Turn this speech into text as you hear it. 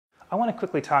I want to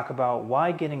quickly talk about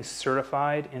why getting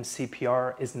certified in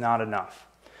CPR is not enough.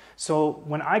 So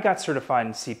when I got certified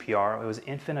in CPR, it was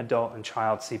infant, adult, and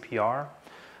child CPR.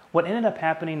 What ended up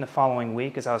happening the following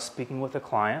week is I was speaking with a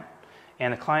client,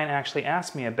 and the client actually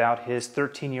asked me about his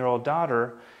 13-year-old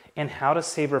daughter and how to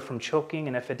save her from choking,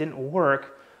 and if it didn't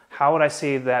work, how would I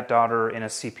save that daughter in a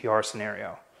CPR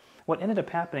scenario? What ended up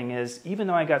happening is, even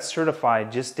though I got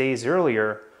certified just days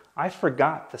earlier, I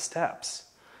forgot the steps.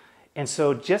 And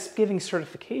so just giving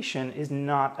certification is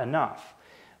not enough.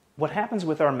 What happens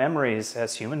with our memories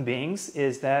as human beings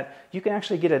is that you can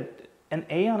actually get an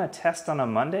A on a test on a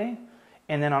Monday,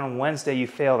 and then on Wednesday you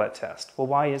fail that test. Well,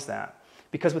 why is that?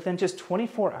 Because within just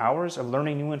 24 hours of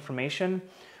learning new information,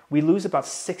 we lose about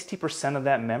 60% of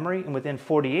that memory, and within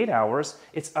 48 hours,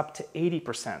 it's up to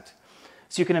 80%.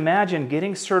 So you can imagine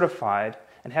getting certified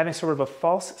and having sort of a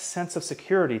false sense of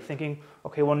security, thinking,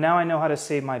 okay, well now I know how to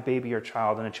save my baby or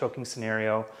child in a choking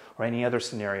scenario or any other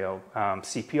scenario,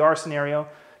 CPR scenario.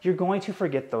 You're going to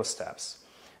forget those steps.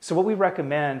 So what we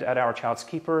recommend at Our Child's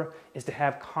Keeper is to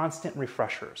have constant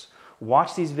refreshers.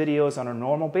 Watch these videos on a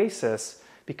normal basis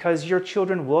because your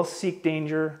children will seek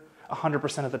danger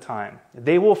 100% of the time.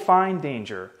 They will find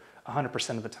danger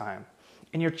 100% of the time.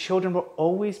 And your children will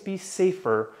always be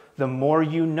safer the more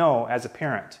you know as a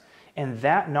parent. And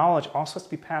that knowledge also has to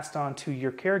be passed on to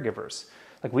your caregivers.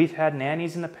 Like we've had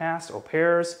nannies in the past, au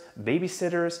pairs,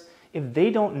 babysitters. If they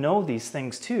don't know these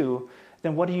things too,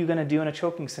 then what are you going to do in a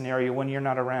choking scenario when you're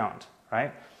not around,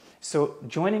 right? So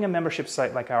joining a membership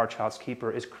site like Our Child's Keeper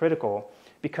is critical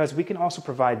because we can also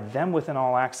provide them with an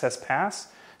all-access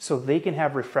pass so they can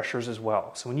have refreshers as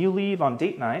well. So when you leave on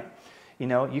date night,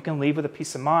 you can leave with a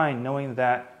peace of mind knowing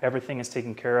that everything is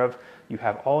taken care of. You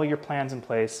have all your plans in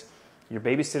place. Your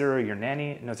babysitter or your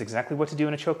nanny knows exactly what to do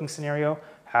in a choking scenario,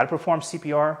 how to perform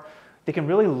CPR. They can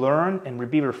really learn and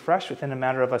be refreshed within a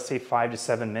matter of, let's say, 5 to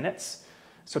 7 minutes.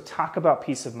 So talk about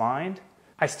peace of mind.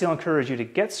 I still encourage you to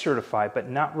get certified, but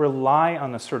not rely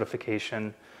on the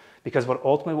certification, because what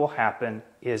ultimately will happen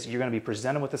is you're going to be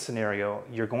presented with a scenario.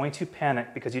 You're going to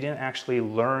panic because you didn't actually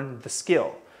learn the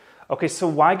skill. Okay, so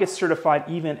why get certified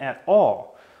even at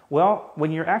all? Well,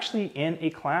 when you're actually in a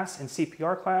class, in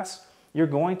CPR class, you're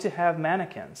going to have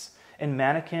mannequins. And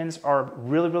mannequins are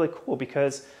really, really cool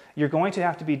because you're going to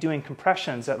have to be doing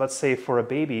compressions at, let's say, for a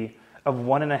baby of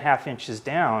 1.5 inches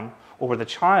down, or the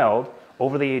child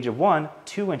over the age of 1,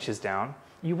 2 inches down.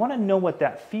 You want to know what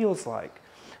that feels like.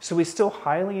 So we still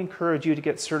highly encourage you to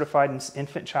get certified in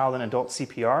infant, child, and adult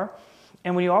CPR.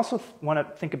 And we also want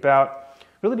to think about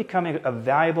really becoming a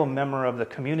valuable member of the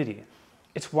community.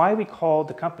 It's why we call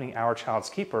the company Our Child's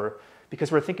Keeper, because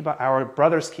we're thinking about our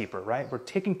brother's keeper, right? We're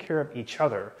taking care of each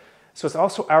other. So it's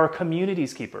also our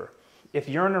community's keeper. If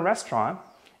you're in a restaurant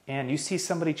and you see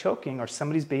somebody choking, or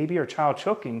somebody's baby or child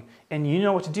choking, and you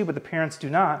know what to do but the parents do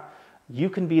not, you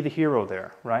can be the hero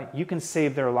there, right? You can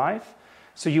save their life.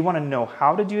 So you want to know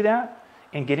how to do that,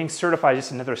 and getting certified is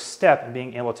just another step in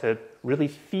being able to really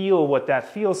feel what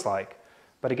that feels like.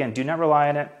 But again, do not rely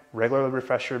on it. Regularly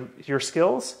refresh your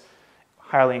skills.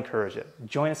 Highly encourage it.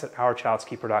 Join us at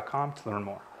ourchildskeeper.com to learn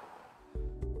more.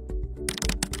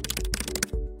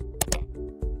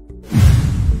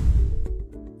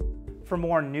 For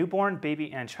more newborn,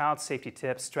 baby, and child safety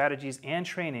tips, strategies, and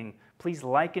training, please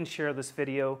like and share this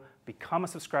video, become a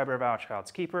subscriber of Our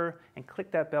Child's Keeper, and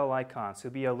click that bell icon so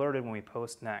you'll be alerted when we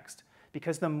post next.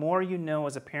 Because the more you know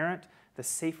as a parent, the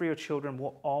safer your children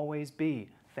will always be.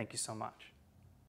 Thank you so much.